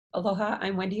Aloha,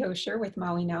 I'm Wendy Osher with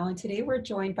MauiNow, and today we're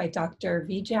joined by Dr.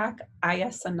 Vijak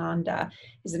Ayasanonda.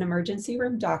 He's an emergency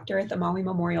room doctor at the Maui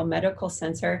Memorial Medical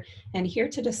Center, and here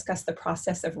to discuss the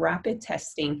process of rapid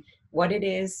testing, what it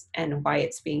is and why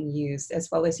it's being used, as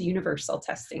well as universal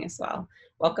testing as well.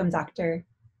 Welcome, Doctor.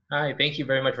 Hi, thank you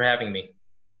very much for having me.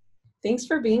 Thanks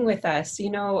for being with us.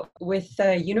 You know, with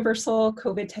the universal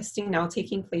COVID testing now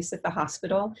taking place at the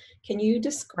hospital, can you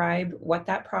describe what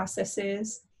that process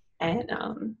is and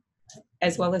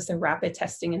as well as the rapid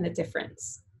testing and the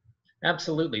difference?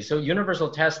 Absolutely. So universal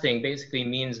testing basically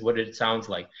means what it sounds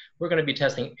like. We're going to be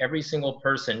testing every single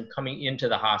person coming into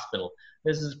the hospital.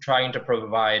 This is trying to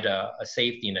provide a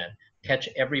safety net, catch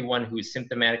everyone who is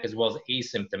symptomatic as well as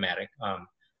asymptomatic.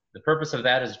 The purpose of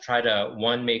that is to try to,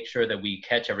 one, make sure that we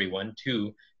catch everyone.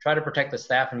 Two, try to protect the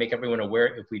staff and make everyone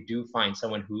aware if we do find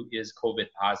someone who is COVID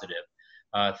positive.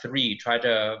 Three, try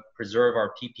to preserve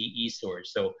our PPE storage.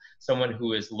 So someone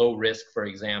who is low risk, for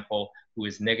example, who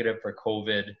is negative for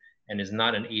COVID and is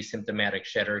not an asymptomatic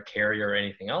shedder, carrier, or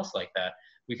anything else like that,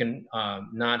 we can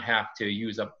not have to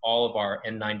use up all of our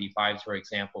N95s, for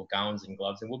example, gowns and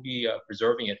gloves, and we'll be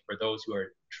preserving it for those who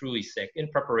are truly sick in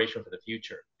preparation for the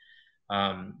future.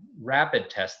 Rapid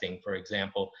testing, for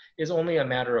example, is only a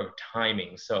matter of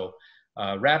timing. So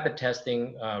rapid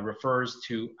testing refers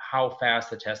to how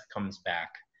fast the test comes back.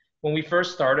 When we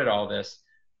first started all this,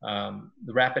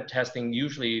 the rapid testing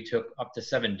usually took up to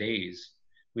 7 days.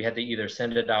 We had to either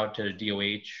send it out to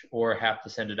DOH or have to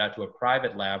send it out to a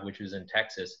private lab, which was in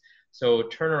Texas. So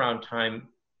turnaround time,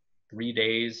 3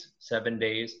 days, 7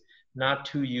 days, not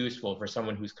too useful for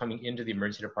someone who's coming into the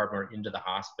emergency department or into the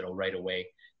hospital right away,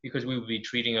 because we would be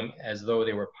treating them as though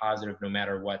they were positive no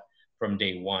matter what from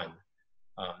day one.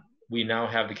 We now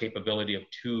have the capability of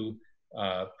two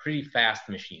pretty fast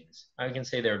machines. I can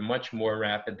say they're much more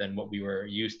rapid than what we were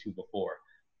used to before.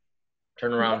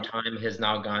 Turnaround time has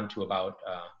now gone to about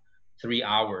 3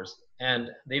 hours, and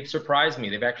they've surprised me.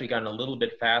 They've actually gotten a little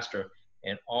bit faster,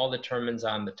 and all determines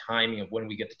on the timing of when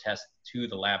we get the test to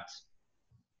the labs.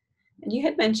 And you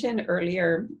had mentioned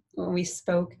earlier when we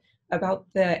spoke about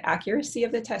the accuracy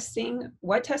of the testing.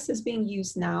 What test is being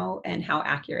used now and how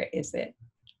accurate is it?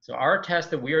 So our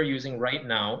test that we are using right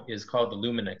now is called the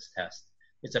Luminex test.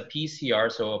 It's a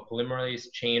PCR, so a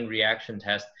polymerase chain reaction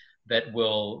test that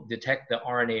will detect the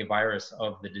RNA virus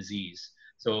of the disease.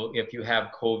 So if you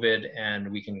have COVID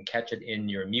and we can catch it in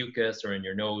your mucus or in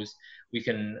your nose, we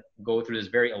can go through this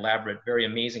very elaborate, very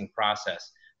amazing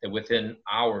process that within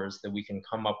hours that we can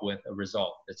come up with a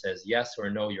result that says yes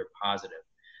or no, you're positive.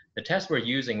 The test we're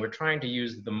using, we're trying to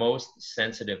use the most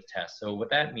sensitive test. So what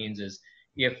that means is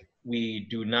if we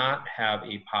do not have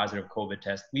a positive COVID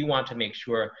test, we want to make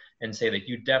sure and say that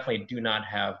you definitely do not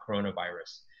have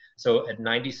coronavirus. So at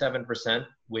 97%,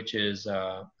 which is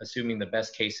assuming the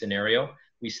best case scenario,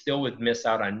 we still would miss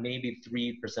out on maybe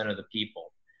 3% of the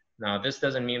people. Now, this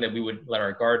doesn't mean that we would let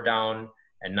our guard down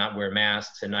and not wear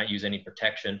masks and not use any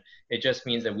protection. It just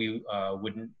means that we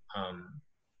wouldn't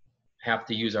have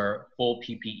to use our full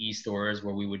PPE stores,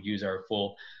 where we would use our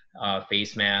full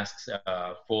face masks,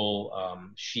 full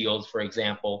shields, for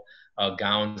example,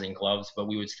 gowns and gloves, but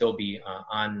we would still be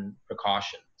on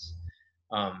precautions.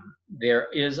 There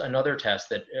is another test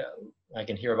that I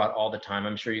can hear about all the time.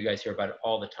 I'm sure you guys hear about it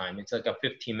all the time. It's like a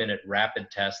 15-minute rapid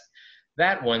test.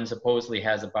 That one supposedly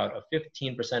has about a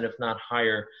 15%, if not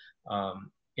higher,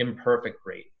 imperfect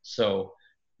rate. So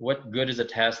what good is a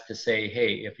test to say,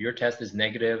 hey, if your test is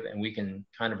negative and we can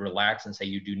kind of relax and say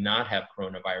you do not have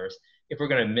coronavirus, if we're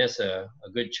going to miss a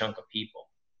good chunk of people?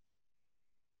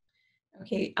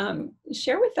 Okay,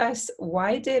 share with us,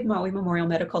 why did Maui Memorial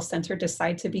Medical Center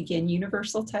decide to begin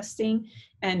universal testing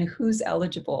and who's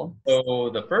eligible?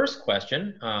 So the first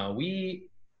question, we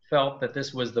felt that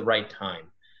this was the right time.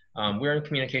 We're in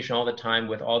communication all the time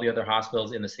with all the other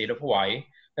hospitals in the state of Hawaii,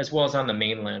 as well as on the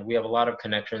mainland. We have a lot of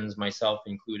connections, myself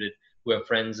included, who have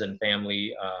friends and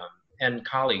family and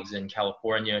colleagues in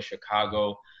California,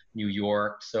 Chicago, New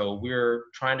York. So we're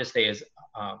trying to stay as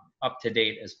up to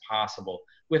date as possible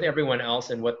with everyone else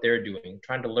and what they're doing,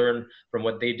 trying to learn from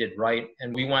what they did right.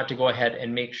 And we want to go ahead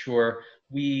and make sure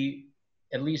we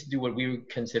at least do what we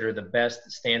consider the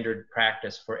best standard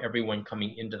practice for everyone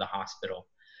coming into the hospital.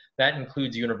 That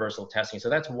includes universal testing. So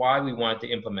that's why we wanted to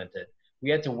implement it. We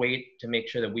had to wait to make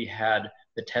sure that we had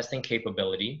the testing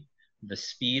capability, the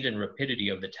speed and rapidity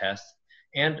of the test,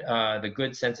 and the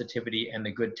good sensitivity and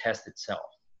the good test itself.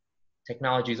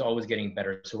 Technology is always getting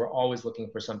better, so we're always looking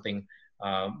for something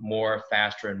more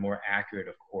faster and more accurate,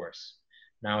 of course.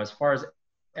 Now, as far as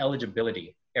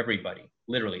eligibility, everybody,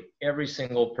 literally every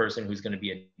single person who's going to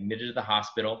be admitted to the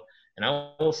hospital, and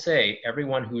I will say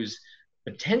everyone who's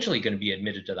potentially going to be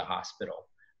admitted to the hospital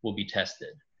will be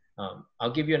tested.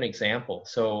 I'll give you an example.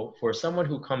 So for someone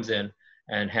who comes in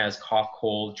and has cough,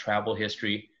 cold, travel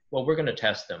history, well, we're going to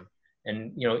test them.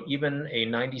 And even a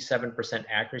 97%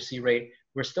 accuracy rate,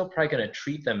 we're still probably going to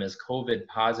treat them as COVID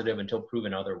positive until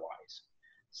proven otherwise.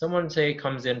 Someone, say,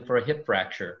 comes in for a hip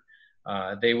fracture,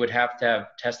 they would have to have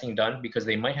testing done because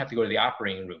they might have to go to the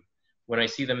operating room. When I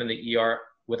see them in the ER,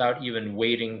 without even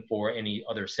waiting for any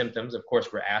other symptoms, of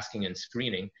course, we're asking and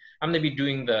screening, I'm going to be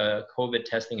doing the COVID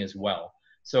testing as well.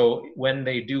 So when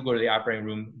they do go to the operating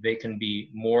room, they can be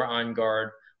more on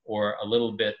guard or a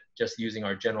little bit just using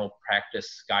our general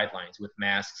practice guidelines with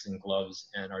masks and gloves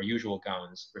and our usual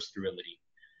gowns for sterility.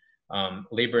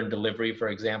 Labor and delivery, for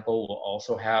example, will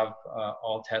also have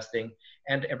all testing,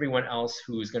 and everyone else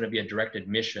who is going to be a direct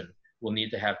admission will need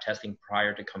to have testing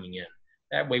prior to coming in.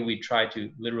 That way we try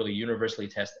to literally universally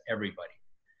test everybody.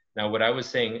 Now, what I was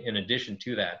saying in addition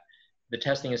to that, the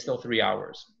testing is still 3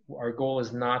 hours. Our goal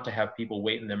is not to have people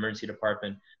wait in the emergency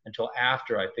department until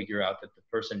after I figure out that the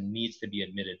person needs to be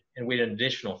admitted and wait an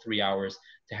additional 3 hours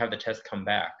to have the test come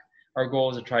back. Our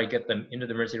goal is to try to get them into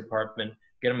the emergency department,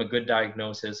 get them a good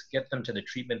diagnosis, get them to the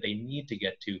treatment they need to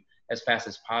get to as fast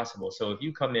as possible. So if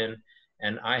you come in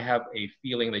and I have a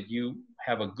feeling that you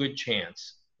have a good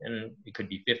chance, and it could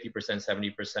be 50%,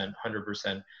 70%,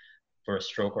 100% for a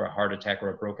stroke or a heart attack or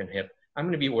a broken hip, I'm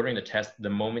going to be ordering the test the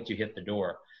moment you hit the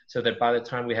door, so that by the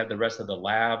time we have the rest of the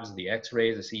labs, the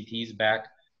x-rays, the CTs back,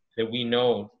 that we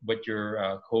know what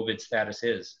your COVID status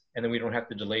is, and then we don't have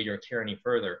to delay your care any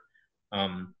further.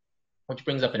 Which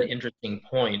brings up an interesting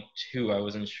point too. I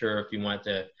wasn't sure if you want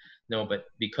to know, but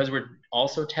because we're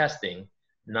also testing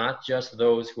not just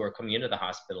those who are coming into the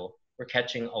hospital, we're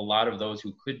catching a lot of those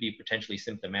who could be potentially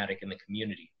symptomatic in the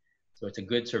community. So it's a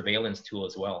good surveillance tool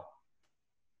as well.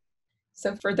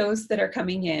 So for those that are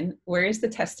coming in, where is the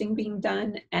testing being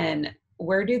done, and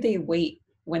where do they wait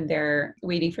when they're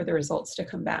waiting for the results to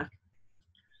come back?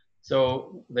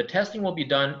 So the testing will be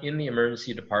done in the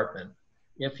emergency department.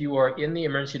 If you are in the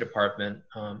emergency department,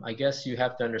 I guess you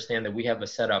have to understand that we have a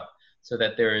setup so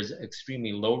that there is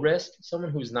extremely low risk,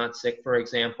 someone who's not sick, for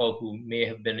example, who may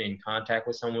have been in contact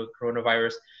with someone with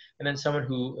coronavirus, and then someone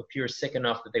who appears sick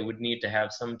enough that they would need to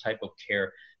have some type of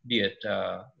care, be it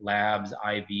labs,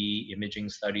 IV, imaging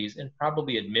studies, and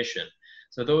probably admission.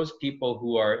 So those people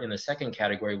who are in the second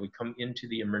category would come into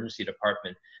the emergency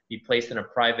department, be placed in a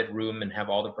private room and have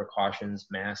all the precautions,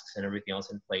 masks, and everything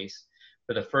else in place.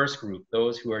 For the first group,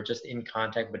 those who are just in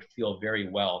contact but feel very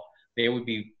well, they would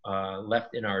be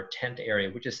left in our tent area,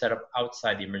 which is set up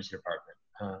outside the emergency department,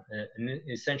 and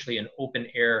essentially an open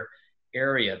air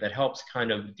area that helps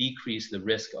kind of decrease the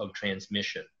risk of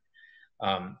transmission.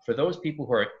 For those people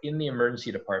who are in the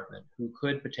emergency department who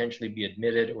could potentially be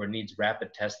admitted or needs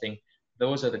rapid testing,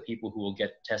 those are the people who will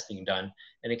get testing done,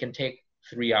 and it can take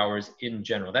 3 hours in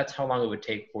general. That's how long it would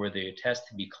take for the test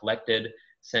to be collected,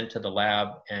 sent to the lab,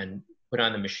 and put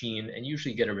on the machine, and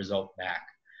usually get a result back.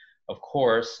 Of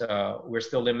course, we're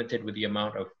still limited with the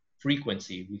amount of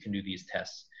frequency we can do these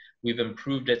tests. We've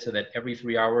improved it so that every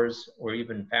 3 hours, or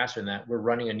even faster than that, we're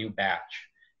running a new batch,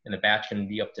 and the batch can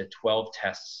be up to 12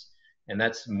 tests, and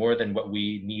that's more than what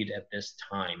we need at this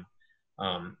time.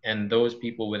 And those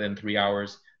people within 3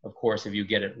 hours, of course, if you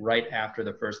get it right after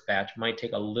the first batch, might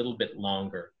take a little bit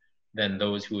longer than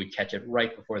those who would catch it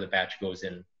right before the batch goes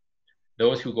in.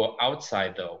 Those who go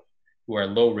outside, though, who are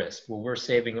low risk, well, we're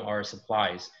saving our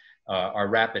supplies, our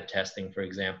rapid testing, for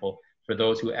example, for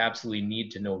those who absolutely need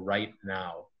to know right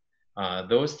now.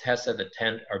 Those tests at the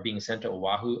tent are being sent to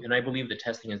Oahu, and I believe the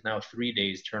testing is now 3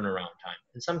 days turnaround time,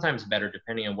 and sometimes better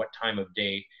depending on what time of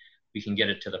day we can get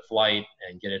it to the flight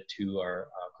and get it to our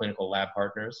clinical lab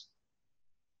partners.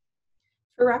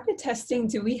 For rapid testing,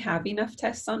 do we have enough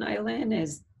tests on island?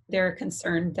 Is there a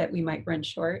concern that we might run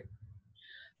short?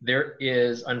 There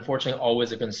is unfortunately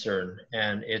always a concern,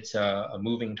 and it's a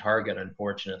moving target,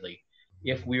 unfortunately.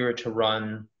 If we were to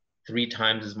run 3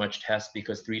 times as much tests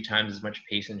because 3 times as much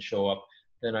patients show up,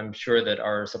 then I'm sure that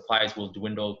our supplies will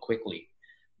dwindle quickly.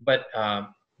 But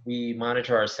we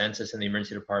monitor our census in the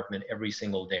emergency department every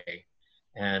single day.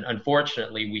 And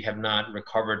unfortunately, we have not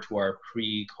recovered to our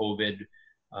pre-COVID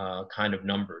kind of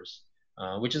numbers.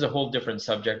 Which is a whole different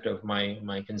subject of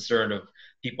my concern of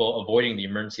people avoiding the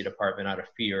emergency department out of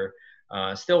fear,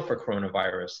 still for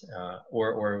coronavirus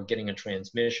or getting a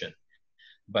transmission.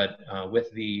 But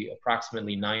with the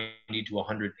approximately 90 to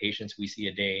 100 patients we see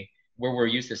a day, where we're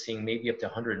used to seeing maybe up to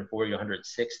 140 or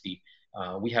 160,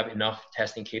 we have enough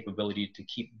testing capability to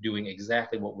keep doing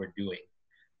exactly what we're doing.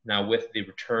 Now, with the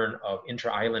return of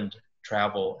inter-island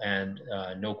travel and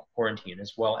no quarantine,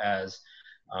 as well as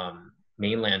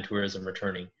mainland tourism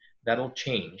returning, that'll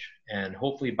change. And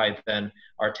hopefully by then,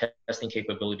 our testing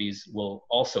capabilities will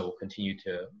also continue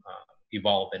to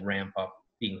evolve and ramp up,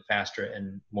 being faster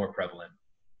and more prevalent.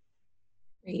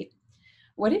 Great.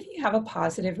 What if you have a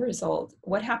positive result?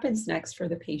 What happens next for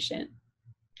the patient?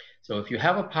 So if you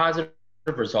have a positive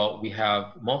result, we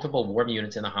have multiple warm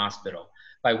units in the hospital.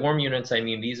 By warm units, I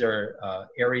mean these are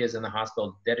areas in the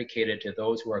hospital dedicated to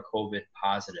those who are COVID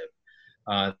positive.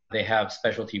 They have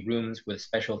specialty rooms with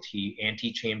specialty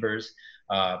antechambers,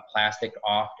 plastic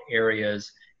off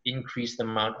areas, increased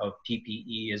amount of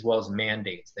PPE, as well as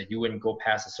mandates that you wouldn't go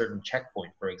past a certain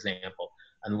checkpoint, for example,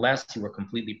 unless you were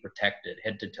completely protected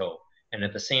head to toe. And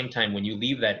at the same time, when you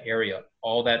leave that area,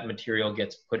 all that material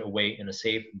gets put away in a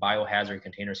safe biohazard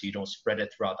container so you don't spread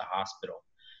it throughout the hospital.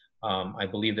 I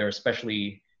believe there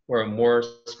are more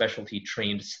specialty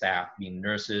trained staff, being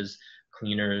nurses,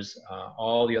 cleaners,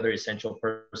 all the other essential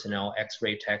personnel,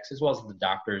 x-ray techs, as well as the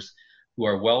doctors who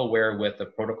are well aware with the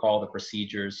protocol, the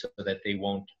procedures, so that they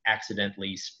won't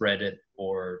accidentally spread it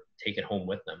or take it home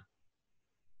with them.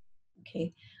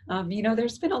 Okay.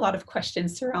 There's been a lot of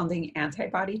questions surrounding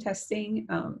antibody testing.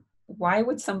 Why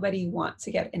would somebody want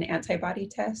to get an antibody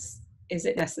test? Is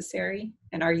it necessary?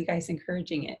 And are you guys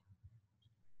encouraging it?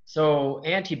 So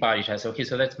antibody tests, okay,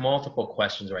 so that's multiple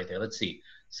questions right there. Let's see.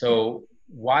 So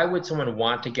why would someone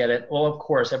want to get it? Well, of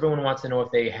course, everyone wants to know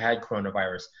if they had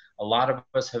coronavirus. A lot of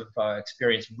us have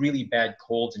experienced really bad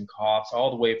colds and coughs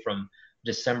all the way from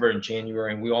December and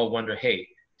January, and we all wonder, hey,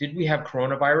 did we have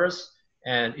coronavirus?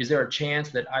 And is there a chance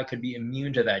that I could be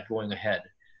immune to that going ahead?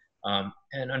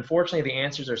 And unfortunately, the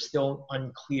answers are still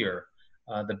unclear.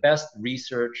 The best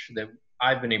research that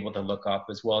I've been able to look up,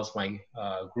 as well as my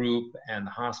group and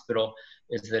the hospital,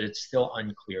 is that it's still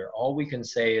unclear. All we can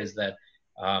say is that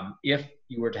if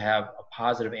you were to have a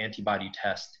positive antibody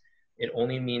test, it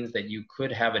only means that you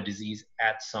could have a disease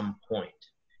at some point.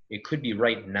 It could be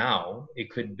right now, it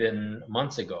could have been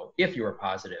months ago, if you were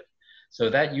positive. So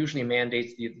that usually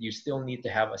mandates that you still need to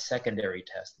have a secondary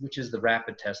test, which is the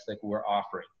rapid test that we're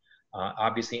offering.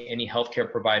 Obviously, any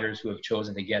healthcare providers who have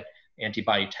chosen to get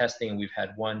antibody testing, we've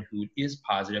had one who is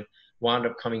positive, wound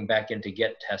up coming back in to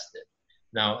get tested.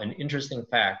 Now, an interesting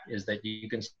fact is that you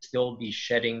can still be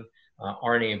shedding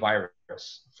RNA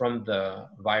virus from the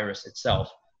virus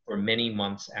itself for many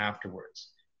months afterwards.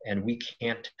 And we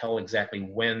can't tell exactly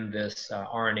when this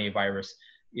RNA virus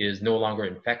is no longer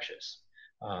infectious.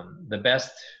 The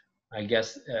best, I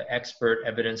guess, expert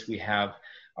evidence we have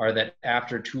are that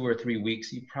after 2 or 3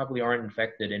 weeks, you probably aren't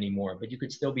infected anymore, but you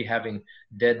could still be having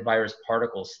dead virus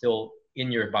particles still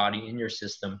in your body, in your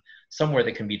system, somewhere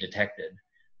that can be detected.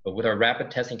 But with our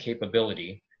rapid testing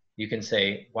capability, you can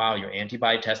say, wow, your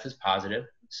antibody test is positive,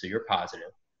 so you're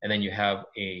positive. And then you have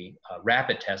a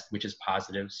rapid test, which is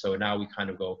positive. So now we kind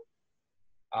of go,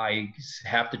 I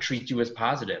have to treat you as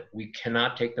positive. We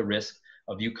cannot take the risk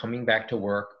of you coming back to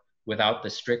work without the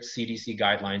strict CDC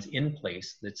guidelines in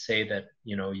place that say that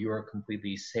you are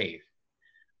completely safe.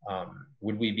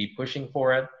 Would we be pushing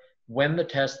for it? When the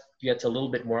test gets a little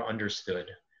bit more understood,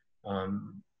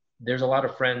 there's a lot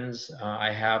of friends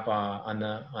I have on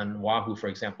Oahu, for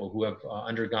example, who have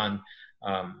undergone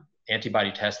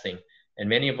antibody testing, and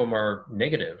many of them are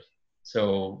negative.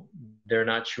 So they're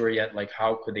not sure yet, like,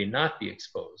 how could they not be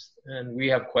exposed? And we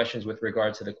have questions with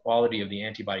regard to the quality of the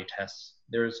antibody tests.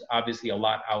 There's obviously a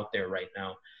lot out there right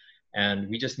now, and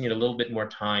we just need a little bit more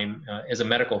time as a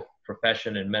medical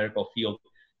profession and medical field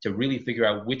to really figure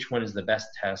out which one is the best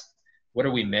test, what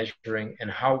are we measuring,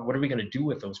 and what are we going to do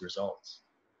with those results?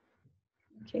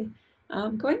 Okay.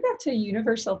 Going back to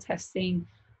universal testing,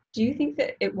 do you think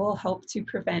that it will help to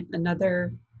prevent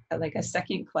another, like a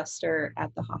second cluster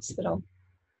at the hospital?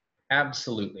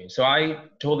 Absolutely. So I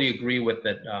totally agree with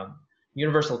that.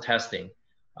 Universal testing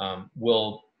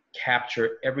will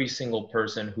capture every single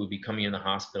person who will be coming in the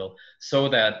hospital, so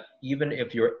that even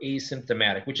if you're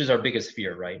asymptomatic, which is our biggest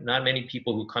fear, right? Not many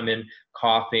people who come in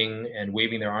coughing and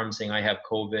waving their arms saying, I have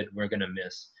COVID, we're going to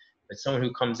miss. But someone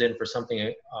who comes in for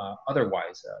something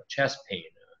otherwise, chest pain,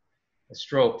 a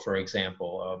stroke, for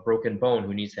example, a broken bone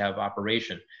who needs to have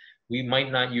operation, we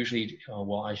might not usually,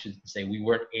 well, I should say we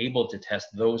weren't able to test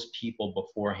those people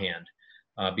beforehand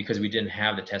because we didn't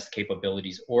have the test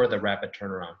capabilities or the rapid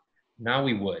turnaround. Now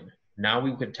we would. Now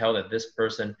we could tell that this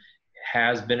person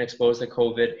has been exposed to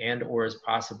COVID and or is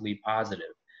possibly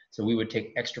positive. So we would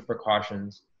take extra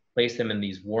precautions, place them in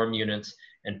these warm units,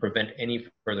 and prevent any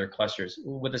further clusters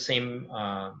with the same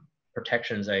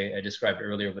protections I described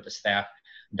earlier, with the staff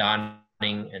donning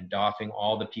and doffing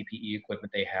all the PPE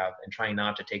equipment they have and trying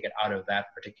not to take it out of that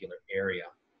particular area.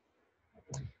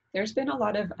 There's been a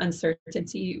lot of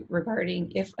uncertainty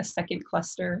regarding if a second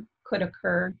cluster could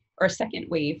occur or a second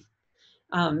wave.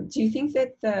 Do you think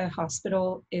that the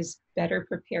hospital is better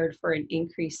prepared for an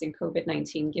increase in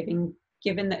COVID-19,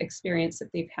 given the experience that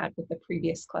they've had with the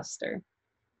previous cluster?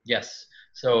 Yes.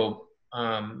 So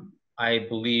I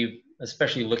believe,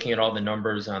 especially looking at all the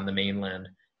numbers on the mainland,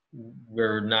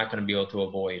 we're not going to be able to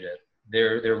avoid it.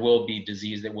 There will be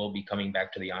disease that will be coming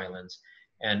back to the islands,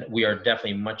 and we are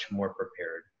definitely much more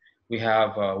prepared. We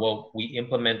have, we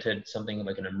implemented something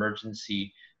like an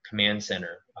emergency command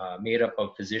center made up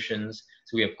of physicians.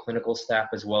 So we have clinical staff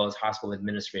as well as hospital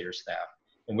administrator staff.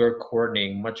 And we're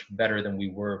coordinating much better than we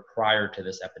were prior to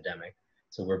this epidemic.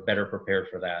 So we're better prepared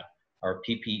for that. Our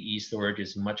PPE storage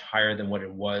is much higher than what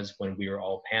it was when we were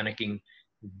all panicking,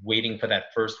 waiting for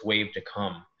that first wave to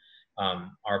come.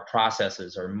 Our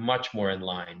processes are much more in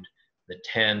line. The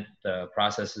tent, the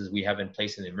processes we have in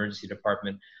place in the emergency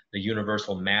department, the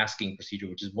universal masking procedure,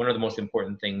 which is one of the most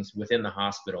important things within the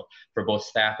hospital for both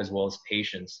staff as well as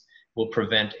patients, will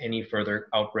prevent any further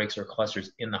outbreaks or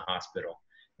clusters in the hospital.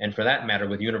 And for that matter,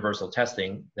 with universal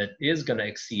testing, that is going to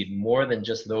exceed more than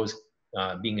just those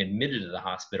being admitted to the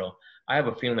hospital. I have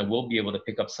a feeling that we'll be able to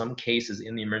pick up some cases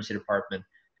in the emergency department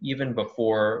even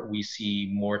before we see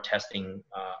more testing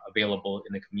available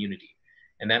in the community.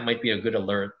 And that might be a good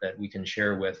alert that we can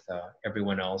share with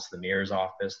everyone else, the mayor's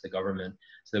office, the government,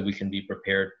 so that we can be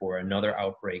prepared for another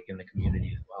outbreak in the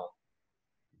community as well.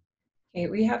 Okay,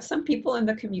 we have some people in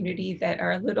the community that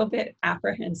are a little bit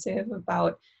apprehensive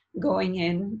about going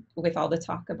in with all the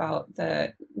talk about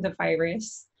the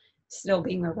virus still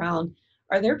being around.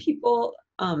 Are there people,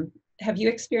 have you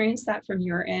experienced that from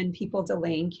your end, people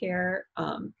delaying care,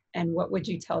 and what would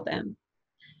you tell them?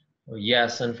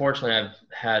 Yes, unfortunately, I've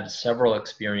had several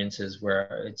experiences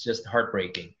where it's just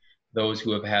heartbreaking. Those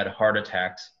who have had heart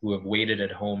attacks, who have waited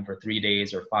at home for 3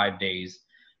 days or 5 days,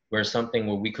 where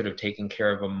we could have taken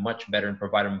care of them much better and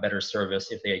provided them better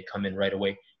service if they had come in right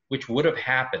away, which would have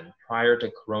happened prior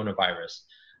to coronavirus.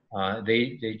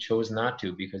 They chose not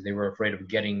to because they were afraid of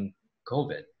getting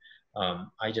COVID.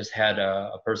 I just had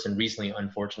a person recently,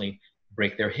 unfortunately,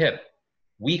 break their hip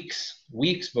weeks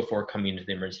before coming to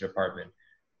the emergency department,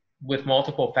 with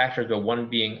multiple factors, but one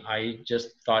being I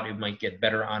just thought it might get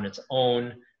better on its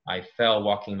own. I fell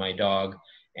walking my dog,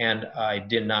 and I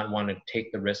did not want to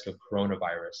take the risk of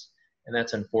coronavirus. And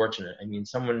that's unfortunate. I mean,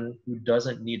 someone who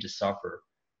doesn't need to suffer,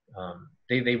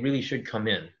 they really should come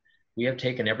in. We have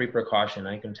taken every precaution.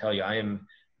 I can tell you, I am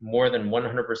more than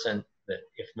 100% that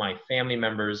if my family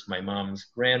members, my mom's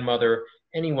grandmother,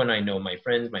 anyone I know, my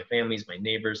friends, my families, my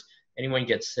neighbors, anyone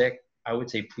gets sick, I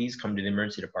would say, please come to the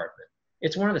emergency department.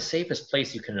 It's one of the safest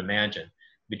places you can imagine,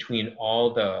 between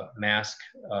all the mask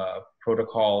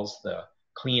protocols, the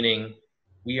cleaning.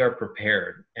 We are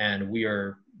prepared, and we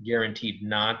are guaranteed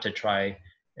not to try,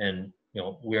 and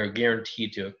we are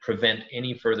guaranteed to prevent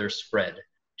any further spread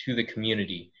to the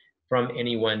community from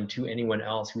anyone to anyone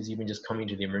else who's even just coming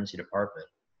to the emergency department.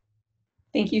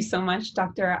 Thank you so much,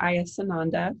 Dr.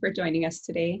 Ayasanonda, for joining us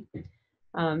today.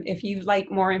 If you'd like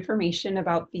more information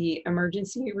about the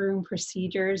emergency room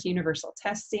procedures, universal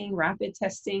testing, rapid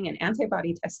testing, and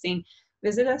antibody testing,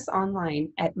 visit us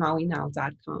online at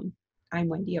MauiNow.com. I'm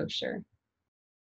Wendy Osher.